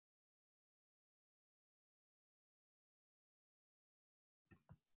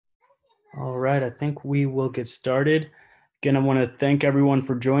All right, I think we will get started. Again, I want to thank everyone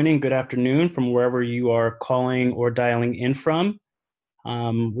for joining. Good afternoon from wherever you are calling or dialing in from.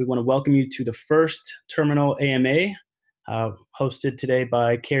 We want to welcome you to the first Terminal AMA, hosted today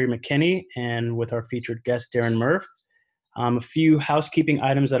by Kerri McKinney and with our featured guest, Darren Murph. A few housekeeping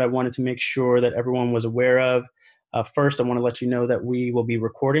items that I wanted to make sure that everyone was aware of. First, I want to let you know that we will be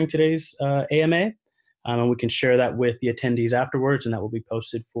recording today's AMA. And we can share that with the attendees afterwards, and that will be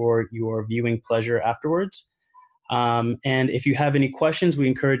posted for your viewing pleasure afterwards. And if you have any questions, we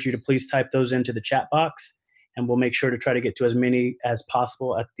encourage you to please type those into the chat box, and we'll make sure to try to get to as many as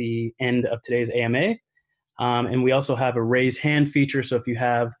possible at the end of today's AMA. And we also have a raise hand feature, so if you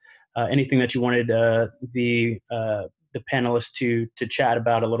have anything that you wanted the panelists to chat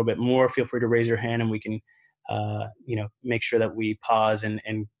about a little bit more, feel free to raise your hand, and we can make sure that we pause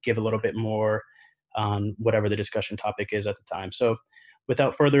and give a little bit more on whatever the discussion topic is at the time. So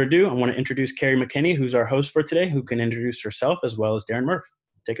without further ado, I want to introduce Kerri McKinney, who's our host for today, who can introduce herself as well as Darren Murph.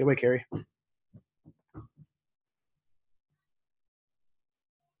 Take it away, Kerri.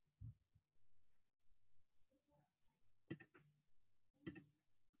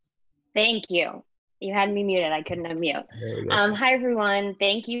 Thank you. You had me muted. I couldn't unmute. Hi, everyone.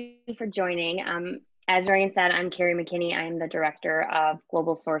 Thank you for joining. As Ryan said, I'm Kerri McKinney. I'm the Director of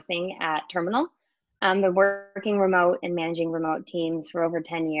Global Sourcing at Terminal. I've been working remote and managing remote teams for over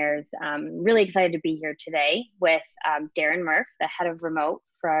 10 years. I'm really excited to be here today with Darren Murph, the head of remote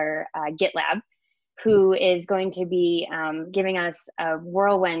for GitLab, who is going to be giving us a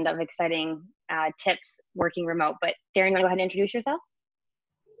whirlwind of exciting tips working remote. But Darren, you want to go ahead and introduce yourself?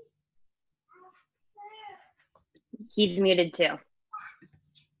 He's muted too.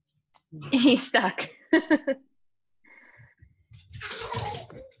 He's stuck.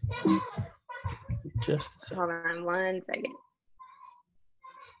 Just a second. Hold on 1 second.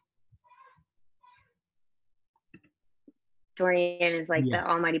 Dorian is like the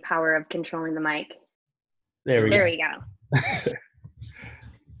almighty power of controlling the mic. There we go.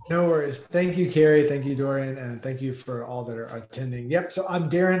 No worries. Thank you, Kerri. Thank you, Dorian. And thank you for all that are attending. Yep. So I'm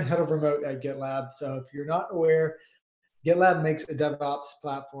Darren, head of remote at GitLab. So if you're not aware, GitLab makes a DevOps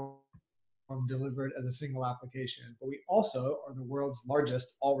platform delivered as a single application, but we also are the world's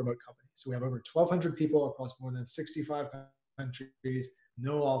largest all remote company. So we have over 1,200 people across more than 65 countries,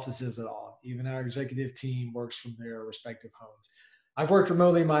 no offices at all. Even our executive team works from their respective homes. I've worked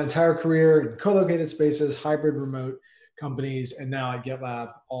remotely my entire career in co-located spaces, hybrid remote companies, and now at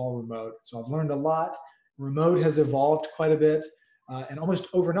GitLab, all remote. So I've learned a lot. Remote has evolved quite a bit, and almost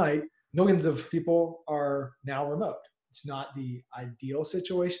overnight, millions of people are now remote. It's not the ideal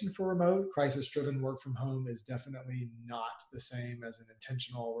situation for remote. Crisis-driven work from home is definitely not the same as an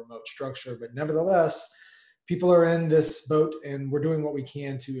intentional remote structure, but nevertheless, people are in this boat and we're doing what we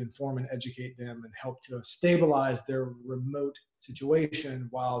can to inform and educate them and help to stabilize their remote situation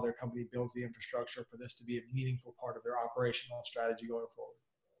while their company builds the infrastructure for this to be a meaningful part of their operational strategy going forward.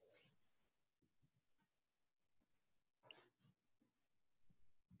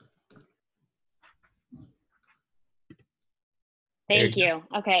 Thank you.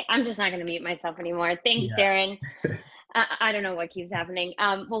 Okay, I'm just not going to mute myself anymore. Thanks, Darren. I don't know what keeps happening.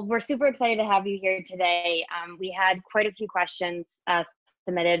 Well, we're super excited to have you here today. We had quite a few questions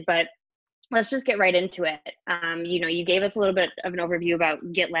submitted, but let's just get right into it. You gave us a little bit of an overview about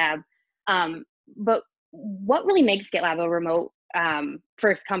GitLab, but what really makes GitLab a remote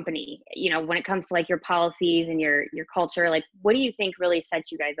first company? When it comes to like your policies and your culture, like what do you think really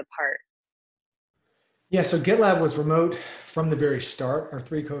sets you guys apart? Yeah, so GitLab was remote from the very start. Our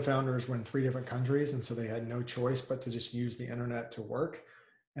three co-founders were in 3 different countries, and so they had no choice but to just use the internet to work.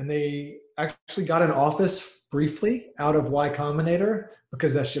 And they actually got an office briefly out of Y Combinator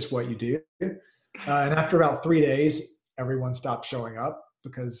because that's just what you do. And after about 3 days, everyone stopped showing up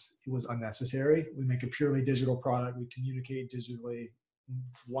because it was unnecessary. We make a purely digital product. We communicate digitally.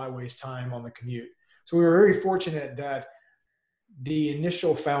 Why waste time on the commute? So we were very fortunate that the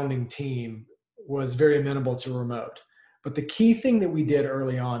initial founding team was very amenable to remote. But the key thing that we did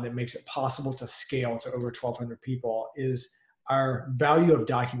early on that makes it possible to scale to over 1,200 people is our value of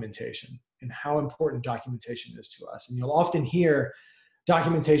documentation and how important documentation is to us. And you'll often hear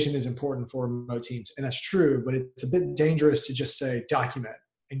documentation is important for remote teams, and that's true, but it's a bit dangerous to just say document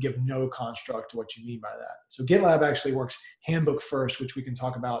and give no construct to what you mean by that. So GitLab actually works handbook first, which we can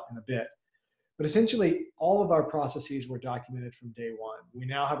talk about in a bit. But essentially, all of our processes were documented from day one. We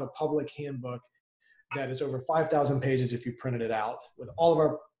now have a public handbook that is over 5,000 pages if you printed it out, with all of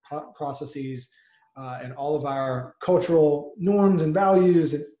our processes and all of our cultural norms and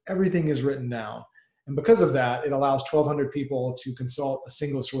values, and everything is written down. And because of that, it allows 1,200 people to consult a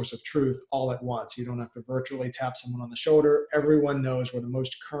single source of truth all at once. You don't have to virtually tap someone on the shoulder. Everyone knows where the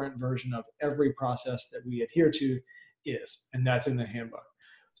most current version of every process that we adhere to is, and that's in the handbook.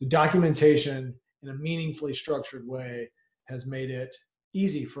 So documentation in a meaningfully structured way has made it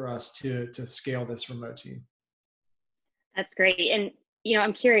easy for us to scale this remote team. That's great. And,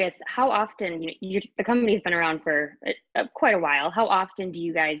 I'm curious, how often, the company's been around for quite a while. How often do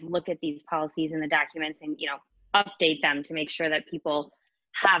you guys look at these policies and the documents and, update them to make sure that people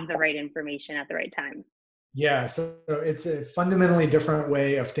have the right information at the right time? Yeah, so it's a fundamentally different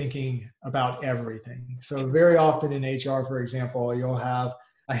way of thinking about everything. So very often in HR, for example, you'll have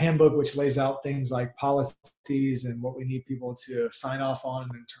a handbook which lays out things like policies and what we need people to sign off on,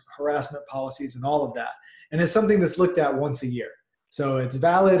 and harassment policies and all of that. And it's something that's looked at once a year. So it's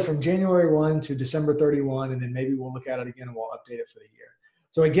valid from January 1 to December 31, and then maybe we'll look at it again and we'll update it for the year.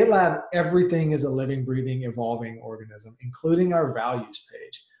 So at GitLab, everything is a living, breathing, evolving organism, including our values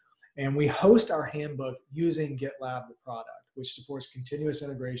page. And we host our handbook using GitLab, the product, which supports continuous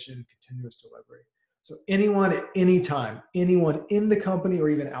integration, continuous delivery. So anyone at any time, anyone in the company or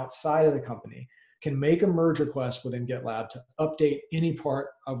even outside of the company can make a merge request within GitLab to update any part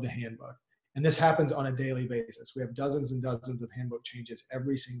of the handbook. And this happens on a daily basis. We have dozens and dozens of handbook changes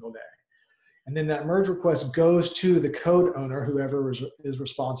every single day. And then that merge request goes to the code owner, whoever is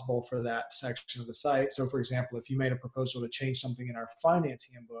responsible for that section of the site. So for example, if you made a proposal to change something in our finance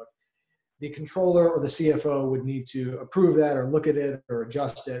handbook, the controller or the CFO would need to approve that or look at it or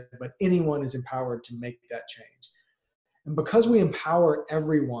adjust it, but anyone is empowered to make that change. And because we empower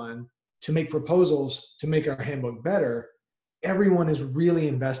everyone to make proposals to make our handbook better, everyone is really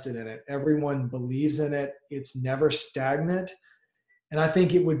invested in it. Everyone believes in it. It's never stagnant. And I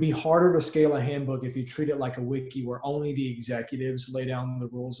think it would be harder to scale a handbook if you treat it like a wiki where only the executives lay down the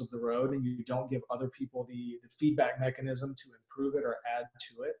rules of the road and you don't give other people the feedback mechanism to improve it or add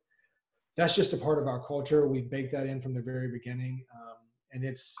to it. That's just a part of our culture. We baked that in from the very beginning, and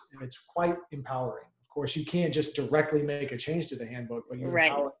it's quite empowering. Of course, you can't just directly make a change to the handbook, but you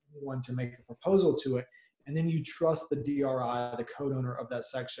empower anyone to make a proposal to it, and then you trust the DRI, the code owner of that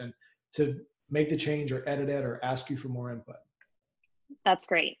section, to make the change or edit it or ask you for more input. That's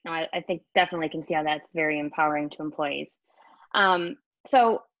great. No, I think definitely can see how that's very empowering to employees.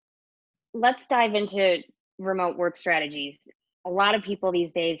 So let's dive into remote work strategies. A lot of people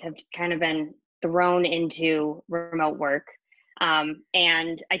these days have kind of been thrown into remote work.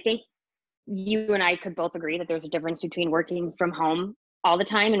 And I think you and I could both agree that there's a difference between working from home all the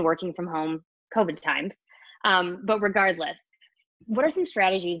time and working from home COVID times. But regardless, what are some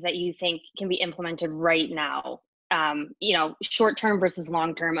strategies that you think can be implemented right now, short-term versus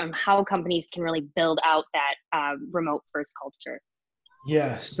long-term, on how companies can really build out that remote first culture?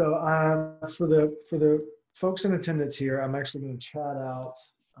 Yeah, so for the folks in attendance here, I'm actually going to chat out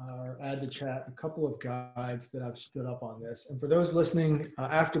or add to chat a couple of guides that I've stood up on this. And for those listening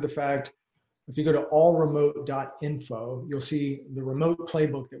after the fact, if you go to allremote.info, you'll see the remote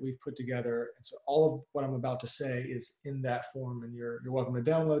playbook that we've put together. And so all of what I'm about to say is in that form, and you're welcome to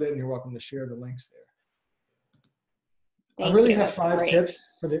download it, and you're welcome to share the links there. I really have 5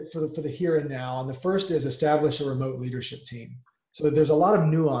 tips for the here and now. And the first is establish a remote leadership team. So there's a lot of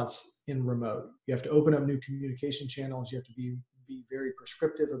nuance in remote. You have to open up new communication channels. You have to be very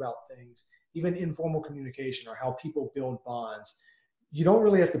prescriptive about things, even informal communication or how people build bonds. You don't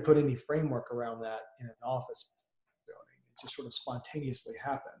really have to put any framework around that in an office building. It just sort of spontaneously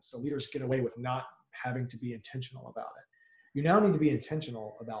happens. So leaders get away with not having to be intentional about it. You now need to be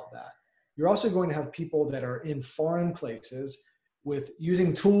intentional about that. You're also going to have people that are in foreign places with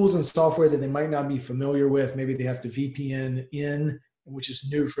using tools and software that they might not be familiar with. Maybe they have to VPN in, which is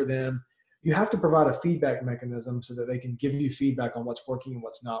new for them. You have to provide a feedback mechanism so that they can give you feedback on what's working and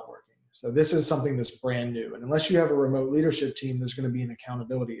what's not working. So this is something that's brand new. And unless you have a remote leadership team, there's going to be an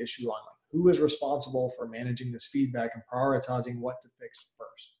accountability issue on who is responsible for managing this feedback and prioritizing what to fix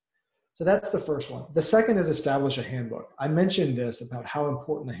first. So that's the first one. The second is establish a handbook. I mentioned this about how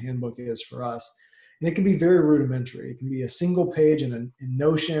important a handbook is for us. And it can be very rudimentary. It can be a single page in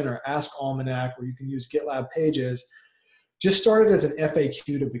Notion or Ask Almanac, where you can use GitLab Pages. Just start it as an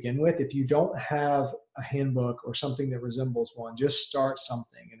FAQ to begin with. If you don't have a handbook or something that resembles one, just start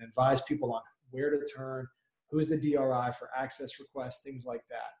something and advise people on where to turn, who's the DRI for access requests, things like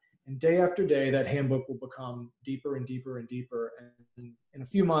that. And day after day, that handbook will become deeper and deeper and deeper. And in a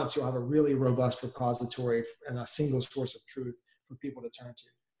few months, you'll have a really robust repository and a single source of truth for people to turn to.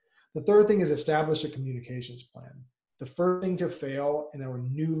 The third thing is establish a communications plan. The first thing to fail in our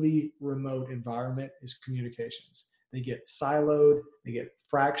newly remote environment is communications. They get siloed, they get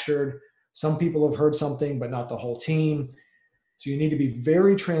fractured. Some people have heard something, but not the whole team. So you need to be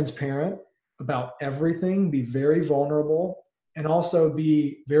very transparent about everything, be very vulnerable, and also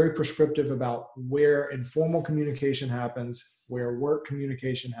be very prescriptive about where informal communication happens, where work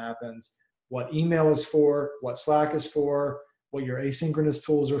communication happens, what email is for, what Slack is for, what your asynchronous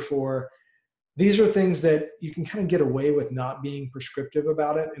tools are for. These are things that you can kind of get away with not being prescriptive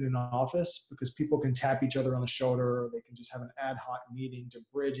about it in an office, because people can tap each other on the shoulder, or they can just have an ad hoc meeting to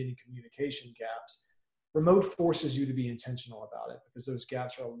bridge any communication gaps. Remote forces you to be intentional about it, because those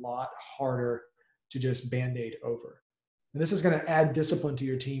gaps are a lot harder to just Band-Aid over. And this is going to add discipline to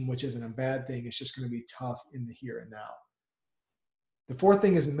your team, which isn't a bad thing. It's just going to be tough in the here and now. The fourth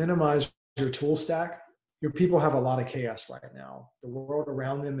thing is minimize your tool stack. Your people have a lot of chaos right now. The world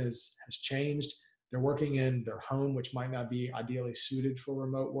around them has changed. They're working in their home, which might not be ideally suited for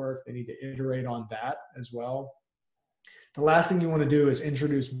remote work. They need to iterate on that as well. The last thing you want to do is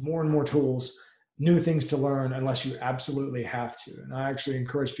introduce more and more tools, new things to learn, unless you absolutely have to. And I actually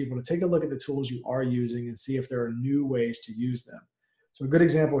encourage people to take a look at the tools you are using and see if there are new ways to use them. So a good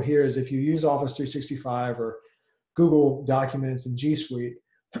example here is if you use Office 365 or Google Documents and G Suite,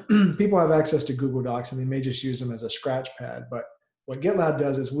 people have access to Google Docs and they may just use them as a scratch pad. But what GitLab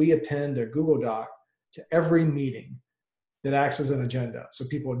does is we append a Google Doc to every meeting that acts as an agenda. So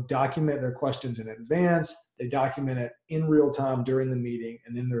people document their questions in advance, they document it in real time during the meeting,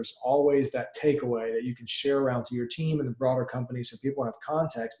 and then there's always that takeaway that you can share around to your team and the broader company so people have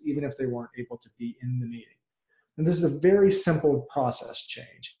context even if they weren't able to be in the meeting. And this is a very simple process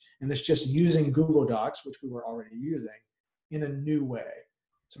change. And it's just using Google Docs, which we were already using, in a new way.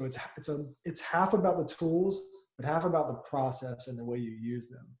 So it's half about the tools, but half about the process and the way you use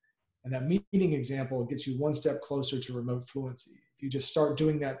them. And that meeting example gets you one step closer to remote fluency. If you just start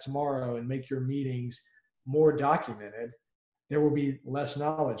doing that tomorrow and make your meetings more documented, there will be less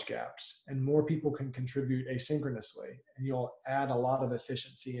knowledge gaps and more people can contribute asynchronously. And you'll add a lot of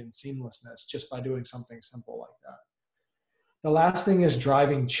efficiency and seamlessness just by doing something simple like that. The last thing is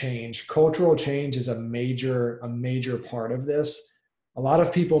driving change. Cultural change is a major part of this. A lot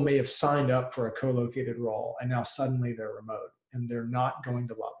of people may have signed up for a co-located role and now suddenly they're remote and they're not going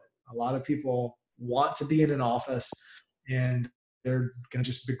to love it. A lot of people want to be in an office and they're going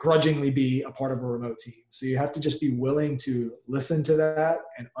to just begrudgingly be a part of a remote team. So you have to just be willing to listen to that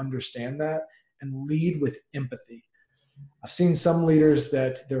and understand that and lead with empathy. I've seen some leaders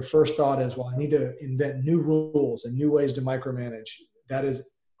that their first thought is, well, I need to invent new rules and new ways to micromanage. That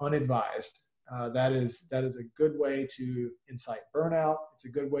is unadvised. That is a good way to incite burnout. It's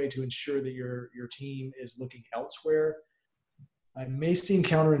a good way to ensure that your team is looking elsewhere. It may seem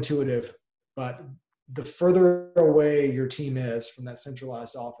counterintuitive, but the further away your team is from that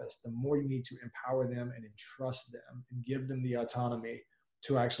centralized office, the more you need to empower them and entrust them and give them the autonomy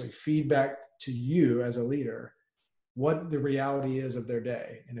to actually feedback to you as a leader what the reality is of their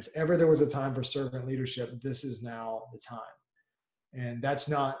day. And if ever there was a time for servant leadership, this is now the time. And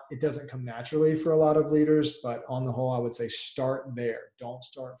it doesn't come naturally for a lot of leaders, but on the whole, I would say start there. Don't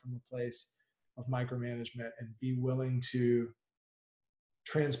start from a place of micromanagement, and be willing to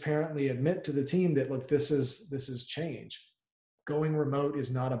transparently admit to the team that, look, this is change. Going remote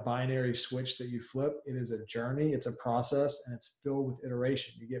is not a binary switch that you flip. It is a journey, it's a process, and it's filled with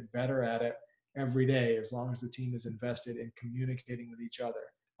iteration. You get better at it every day as long as the team is invested in communicating with each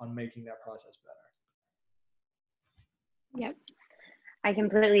other on making that process better. Yep. I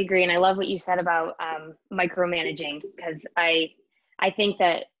completely agree. And I love what you said about micromanaging, because I think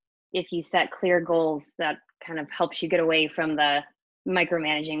that if you set clear goals, that kind of helps you get away from the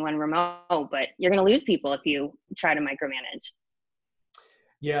micromanaging when remote, but you're going to lose people if you try to micromanage.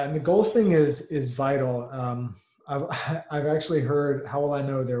 Yeah. And the goals thing is vital. I've actually heard, how will I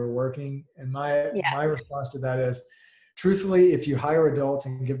know they were working? And my response to that is, truthfully, if you hire adults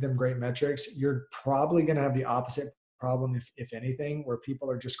and give them great metrics, you're probably going to have the opposite problem, if anything, where people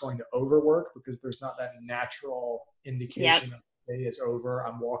are just going to overwork because there's not that natural indication of the day is over.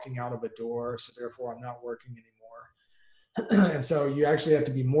 I'm walking out of a door, so therefore I'm not working anymore. And so you actually have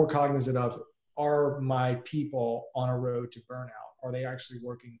to be more cognizant of, are my people on a road to burnout? Are they actually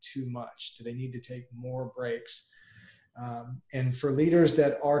working too much? Do they need to take more breaks? And for leaders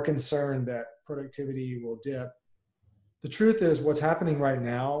that are concerned that productivity will dip, the truth is what's happening right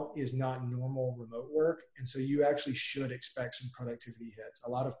now is not normal remote work. And so you actually should expect some productivity hits. A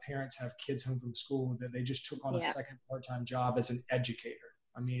lot of parents have kids home from school that they just took on a second part-time job as an educator.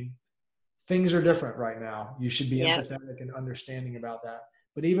 I mean, things are different right now. You should be empathetic and understanding about that.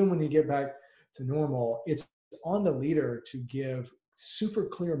 But even when you get back to normal, it's on the leader to give super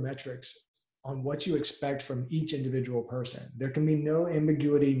clear metrics on what you expect from each individual person. There can be no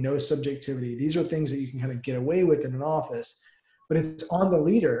ambiguity, no subjectivity. These are things that you can kind of get away with in an office, but it's on the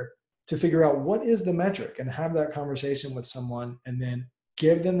leader to figure out what is the metric and have that conversation with someone, and then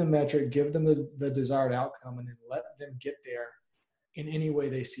give them the metric, give them the desired outcome, and then let them get there in any way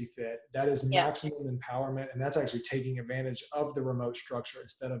they see fit. That is maximum empowerment. And that's actually taking advantage of the remote structure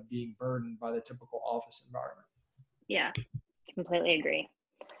instead of being burdened by the typical office environment. Yeah, completely agree.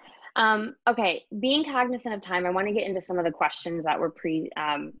 Okay, being cognizant of time, I want to get into some of the questions that were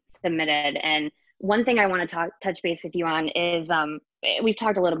submitted. And one thing I want to touch base with you on is, we've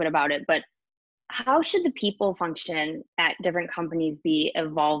talked a little bit about it, but how should the people function at different companies be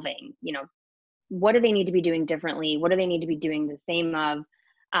evolving? You know, what do they need to be doing differently? What do they need to be doing the same of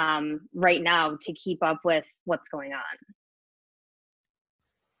right now to keep up with what's going on?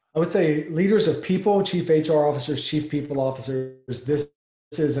 I would say leaders of people, chief HR officers, chief people officers, this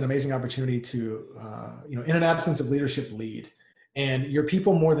is an amazing opportunity to, in an absence of leadership, lead. And your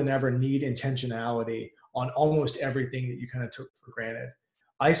people more than ever need intentionality on almost everything that you kind of took for granted.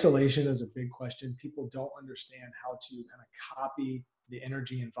 Isolation is a big question. People don't understand how to kind of copy the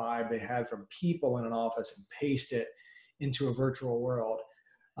energy and vibe they had from people in an office and paste it into a virtual world.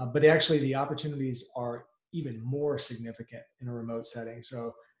 But actually the opportunities are even more significant in a remote setting.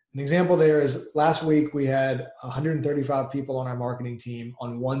 So an example there is last week we had 135 people on our marketing team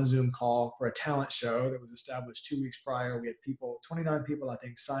on one Zoom call for a talent show that was established 2 weeks prior. We had 29 people, I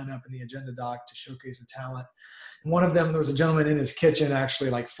think, sign up in the agenda doc to showcase a talent. And one of them, there was a gentleman in his kitchen, actually,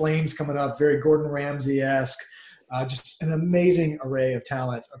 like flames coming up, very Gordon Ramsay-esque. Just an amazing array of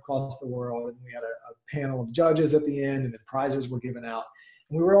talents across the world. And we had a panel of judges at the end, and then prizes were given out.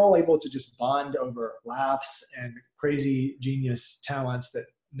 And we were all able to just bond over laughs and crazy genius talents that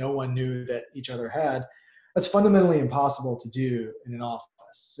no one knew that each other had. That's fundamentally impossible to do in an office.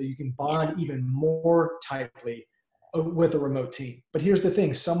 So you can bond even more tightly with a remote team. But here's the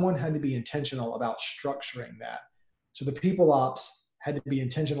thing, someone had to be intentional about structuring that. So the people ops had to be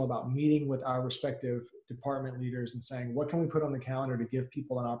intentional about meeting with our respective department leaders and saying, what can we put on the calendar to give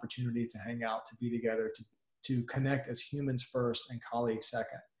people an opportunity to hang out, to be together, to connect as humans first and colleagues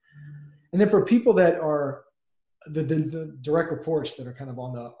second. And then for people that are the direct reports that are kind of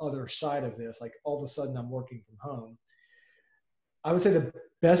on the other side of this, like all of a sudden I'm working from home, I would say the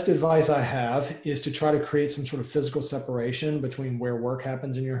best advice I have is to try to create some sort of physical separation between where work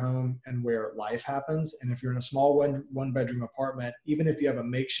happens in your home and where life happens. And if you're in a small one bedroom apartment, even if you have a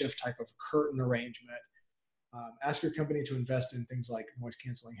makeshift type of curtain arrangement, ask your company to invest in things like noise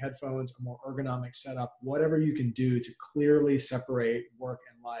canceling headphones, a more ergonomic setup. Whatever you can do to clearly separate work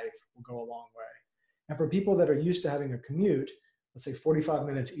and life will go a long way. And for people that are used to having a commute, let's say 45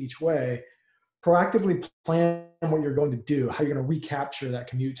 minutes each way, proactively plan what you're going to do, how you're going to recapture that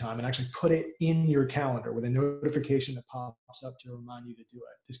commute time, and actually put it in your calendar with a notification that pops up to remind you to do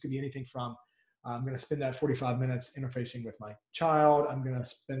it. This could be anything from, I'm going to spend that 45 minutes interfacing with my child. I'm going to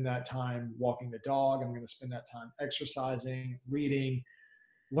spend that time walking the dog. I'm going to spend that time exercising, reading,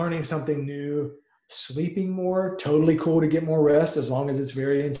 learning something new, sleeping more. Totally cool to get more rest as long as it's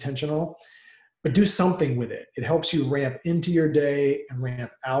very intentional. But do something with it. It helps you ramp into your day and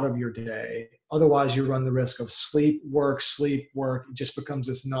ramp out of your day. Otherwise, you run the risk of sleep, work. It just becomes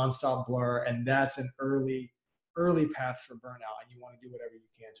this nonstop blur. And that's an early path for burnout. And you want to do whatever you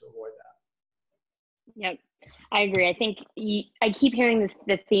can to avoid that. Yep, I agree. I think I keep hearing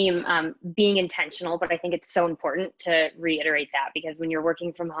the theme being intentional, but I think it's so important to reiterate that, because when you're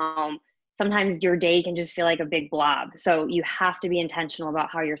working from home, sometimes your day can just feel like a big blob. So you have to be intentional about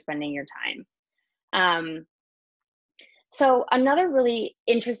how you're spending your time. So another really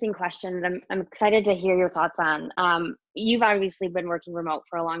interesting question that I'm excited to hear your thoughts on. You've obviously been working remote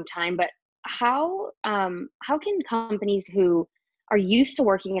for a long time, but how can companies who are used to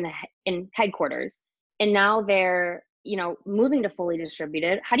working in headquarters and now they're moving to fully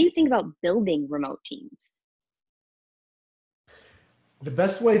distributed, how do you think about building remote teams? The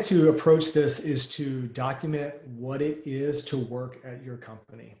best way to approach this is to document what it is to work at your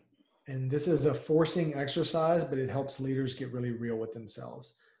company. And this is a forcing exercise, but it helps leaders get really real with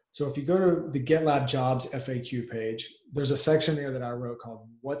themselves. So if you go to the GitLab jobs FAQ page, there's a section there that I wrote called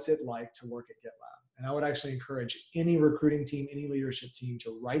What's It Like to Work at GitLab? And I would actually encourage any recruiting team, any leadership team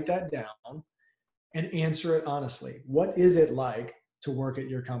to write that down and answer it honestly. What is it like to work at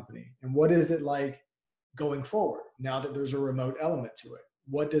your company? And what is it like going forward now that there's a remote element to it?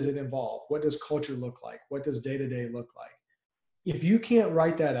 What does it involve? What does culture look like? What does day-to-day look like? If you can't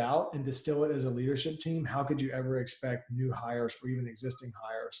write that out and distill it as a leadership team, how could you ever expect new hires or even existing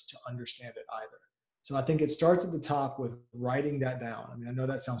hires to understand it either? So I think it starts at the top with writing that down. I mean, I know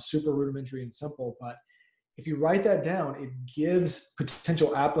that sounds super rudimentary and simple, but if you write that down, it gives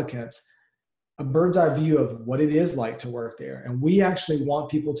potential applicants a bird's eye view of what it is like to work there. And we actually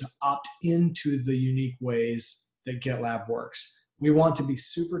want people to opt into the unique ways that GitLab works. We want to be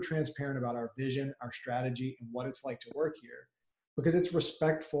super transparent about our vision, our strategy, and what it's like to work here, because it's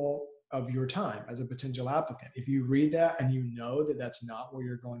respectful of your time as a potential applicant. If you read that and you know that that's not where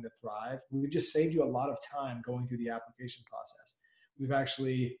you're going to thrive, we've just saved you a lot of time going through the application process. We've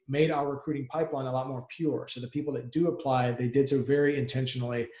actually made our recruiting pipeline a lot more pure. So the people that do apply, they did so very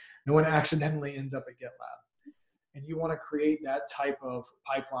intentionally. No one accidentally ends up at GitLab. And you want to create that type of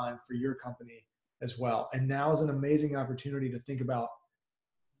pipeline for your company as well. And now is an amazing opportunity to think about,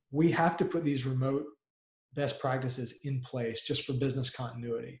 we have to put these remote best practices in place just for business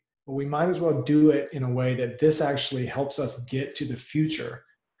continuity. But we might as well do it in a way that this actually helps us get to the future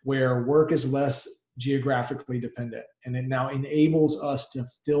where work is less geographically dependent. And it now enables us to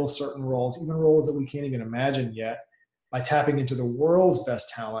fill certain roles, even roles that we can't even imagine yet, by tapping into the world's best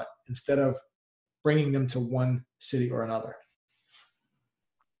talent instead of bringing them to one city or another.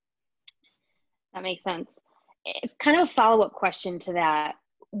 That makes sense. Kind of a follow-up question to that.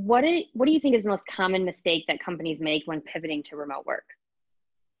 What do you think is the most common mistake that companies make when pivoting to remote work?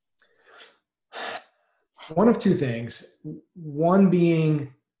 One of two things. One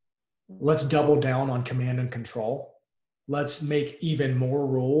being, let's double down on command and control. Let's make even more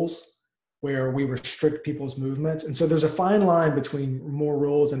rules where we restrict people's movements. And so there's a fine line between more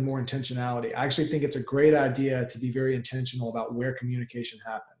rules and more intentionality. I actually think it's a great idea to be very intentional about where communication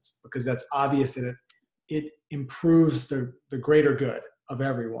happens, because that's obvious that it improves the greater good of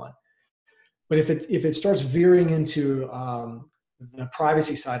everyone. But if it starts veering into the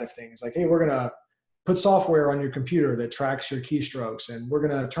privacy side of things, like, hey, we're going to put software on your computer that tracks your keystrokes, and we're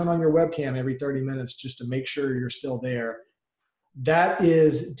going to turn on your webcam every 30 minutes just to make sure you're still there. That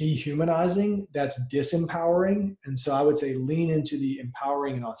is dehumanizing. That's disempowering. And so I would say lean into the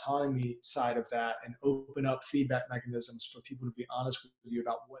empowering and autonomy side of that and open up feedback mechanisms for people to be honest with you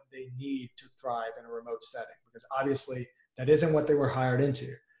about what they need to thrive in a remote setting, because obviously that isn't what they were hired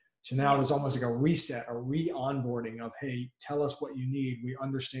into. So now there's almost like a reset, a re-onboarding of, hey, tell us what you need. We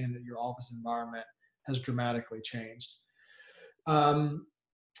understand that your office environment has dramatically changed. I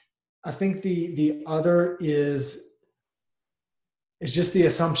think the other is just the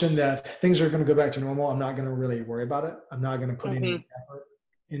assumption that things are going to go back to normal. I'm not going to really worry about it. I'm not going to put any effort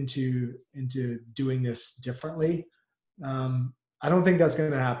into doing this differently. I don't think that's going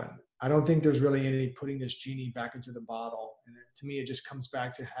to happen. I don't think there's really any putting this genie back into the bottle. And to me, it just comes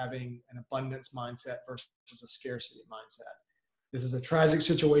back to having an abundance mindset versus a scarcity mindset. This is a tragic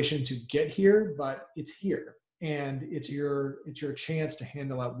situation to get here, but it's here. And it's your chance to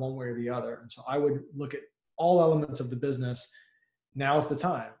handle it one way or the other. And so I would look at all elements of the business. Now's the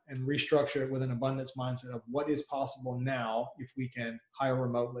time, and restructure it with an abundance mindset of what is possible now if we can hire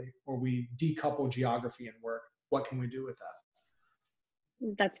remotely or we decouple geography and work. What can we do with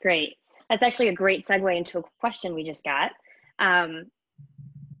that? That's great. That's actually a great segue into a question we just got.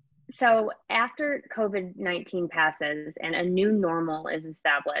 So after COVID-19 passes and a new normal is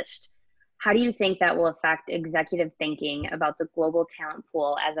established, how do you think that will affect executive thinking about the global talent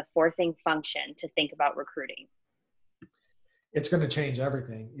pool as a forcing function to think about recruiting? It's going to change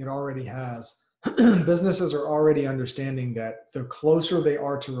everything. It already has. Businesses are already understanding that the closer they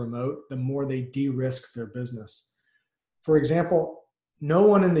are to remote, the more they de-risk their business. For example, no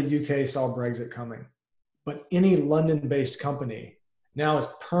one in the UK saw Brexit coming, but any London-based company now is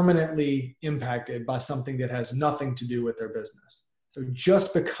permanently impacted by something that has nothing to do with their business. So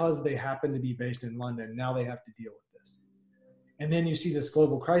just because they happen to be based in London, now they have to deal with this. And then you see this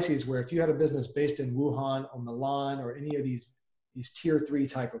global crisis where if you had a business based in Wuhan or Milan or any of these tier 3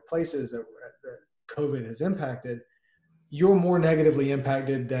 type of places that COVID has impacted, you're more negatively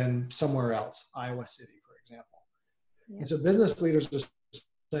impacted than somewhere else, Iowa City, for example. Yeah. And so business leaders are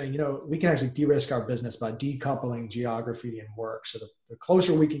saying, we can actually de-risk our business by decoupling geography and work. So the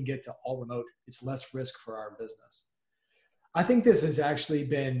closer we can get to all remote, it's less risk for our business. I think this has actually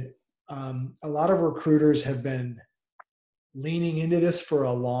been, a lot of recruiters have been leaning into this for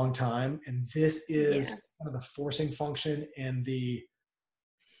a long time. And this is kind of the forcing function and the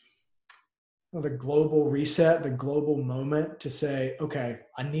global reset, the global moment to say, okay,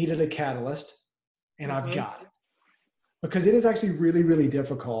 I needed a catalyst and I've got it. Because it is actually really, really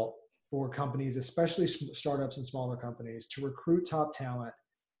difficult for companies, especially startups and smaller companies, to recruit top talent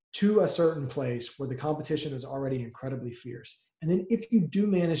to a certain place where the competition is already incredibly fierce. And then if you do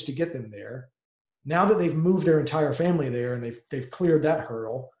manage to get them there, now that they've moved their entire family there and they've cleared that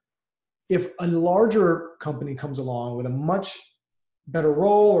hurdle, if a larger company comes along with a much better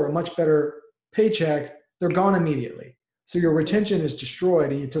role or a much better paycheck, they're gone immediately. So your retention is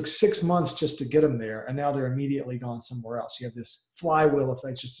destroyed, and you took 6 months just to get them there, and now they're immediately gone somewhere else. You have this flywheel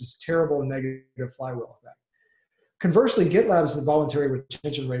effect, just this terrible negative flywheel effect. Conversely, GitLab's voluntary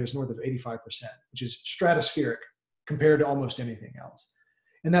retention rate is north of 85%, which is stratospheric compared to almost anything else.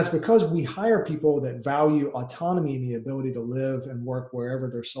 And that's because we hire people that value autonomy and the ability to live and work wherever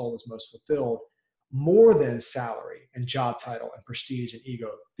their soul is most fulfilled, more than salary and job title and prestige and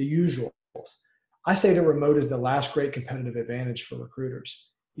ego, the usuals. I say that remote is the last great competitive advantage for recruiters.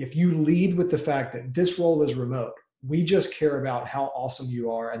 If you lead with the fact that this role is remote, we just care about how awesome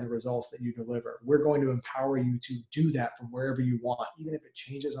you are and the results that you deliver. We're going to empower you to do that from wherever you want, even if it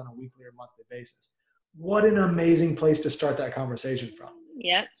changes on a weekly or monthly basis. What an amazing place to start that conversation from.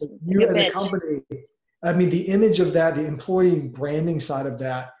 Yeah. So you as a company, I mean, the image of that, the employee branding side of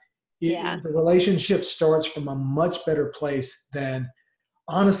that, the relationship starts from a much better place than,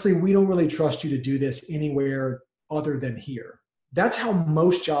 honestly, we don't really trust you to do this anywhere other than here. That's how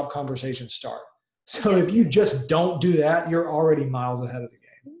most job conversations start. So if you just don't do that, you're already miles ahead of the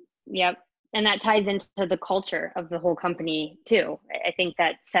game. Yep. And that ties into the culture of the whole company too. I think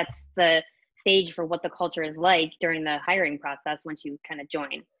that sets the stage for what the culture is like during the hiring process once you kind of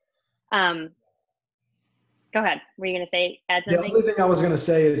join. Go ahead. Were you going to add something? The only thing I was going to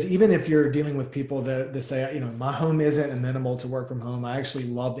say is, even if you're dealing with people that say, my home isn't amenable to work from home, I actually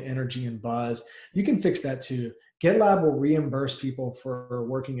love the energy and buzz, you can fix that too. GitLab will reimburse people for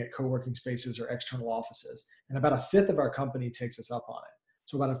working at co-working spaces or external offices. And about 1/5 of our company takes us up on it.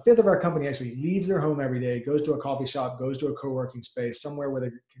 So about 1/5 of our company actually leaves their home every day, goes to a coffee shop, goes to a co-working space, somewhere where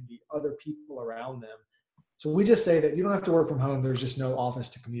there can be other people around them. So we just say that you don't have to work from home. There's just no office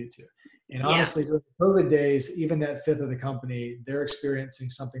to commute to. And honestly, during the COVID days, even that 1/5 of the company, they're experiencing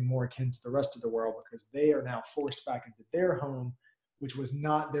something more akin to the rest of the world, because they are now forced back into their home, which was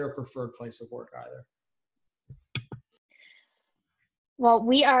not their preferred place of work either. Well,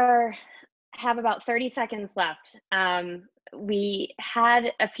 we have about 30 seconds left. We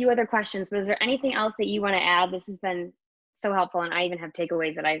had a few other questions, but is there anything else that you want to add? This has been so helpful, and I even have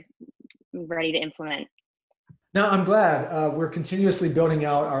takeaways that I'm ready to implement. No, I'm glad. We're continuously building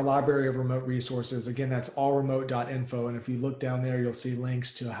out our library of remote resources. Again, that's allremote.info. And if you look down there, you'll see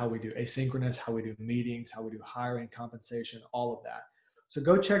links to how we do asynchronous, how we do meetings, how we do hiring, compensation, all of that. So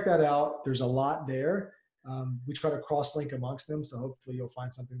go check that out. There's a lot there. We try to cross-link amongst them, so hopefully you'll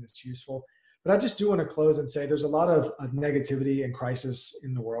find something that's useful. But I just do want to close and say there's a lot of negativity and crisis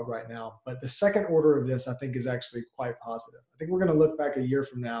in the world right now. But the second order of this, I think, is actually quite positive. I think we're going to look back a year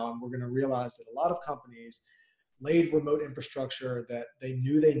from now, and we're going to realize that a lot of companies laid remote infrastructure that they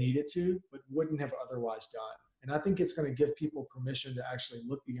knew they needed to, but wouldn't have otherwise done. And I think it's going to give people permission to actually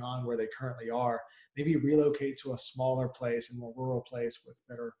look beyond where they currently are, maybe relocate to a smaller place, a more rural place with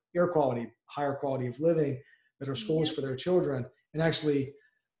better air quality, higher quality of living, better schools for their children, and actually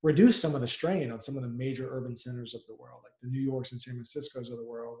reduce some of the strain on some of the major urban centers of the world, like the New Yorks and San Franciscos of the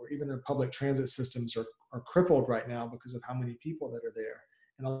world, where even their public transit systems are crippled right now because of how many people that are there.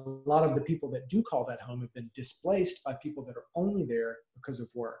 And a lot of the people that do call that home have been displaced by people that are only there because of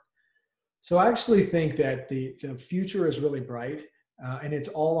work. So I actually think that the future is really bright, and it's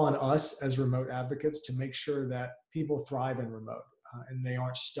all on us as remote advocates to make sure that people thrive in remote and they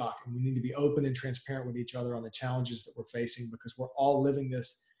aren't stuck. And we need to be open and transparent with each other on the challenges that we're facing, because we're all living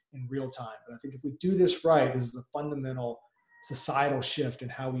this in real time. But I think if we do this right, this is a fundamental societal shift in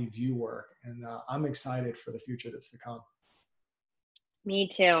how we view work. And I'm excited for the future that's to come. Me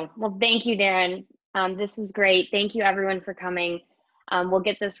too. Well, thank you, Darren. This was great. Thank you, everyone, for coming. We'll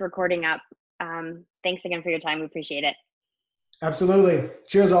get this recording up. Thanks again for your time. We appreciate it. Absolutely.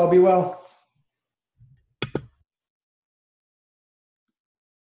 Cheers, all. Be well.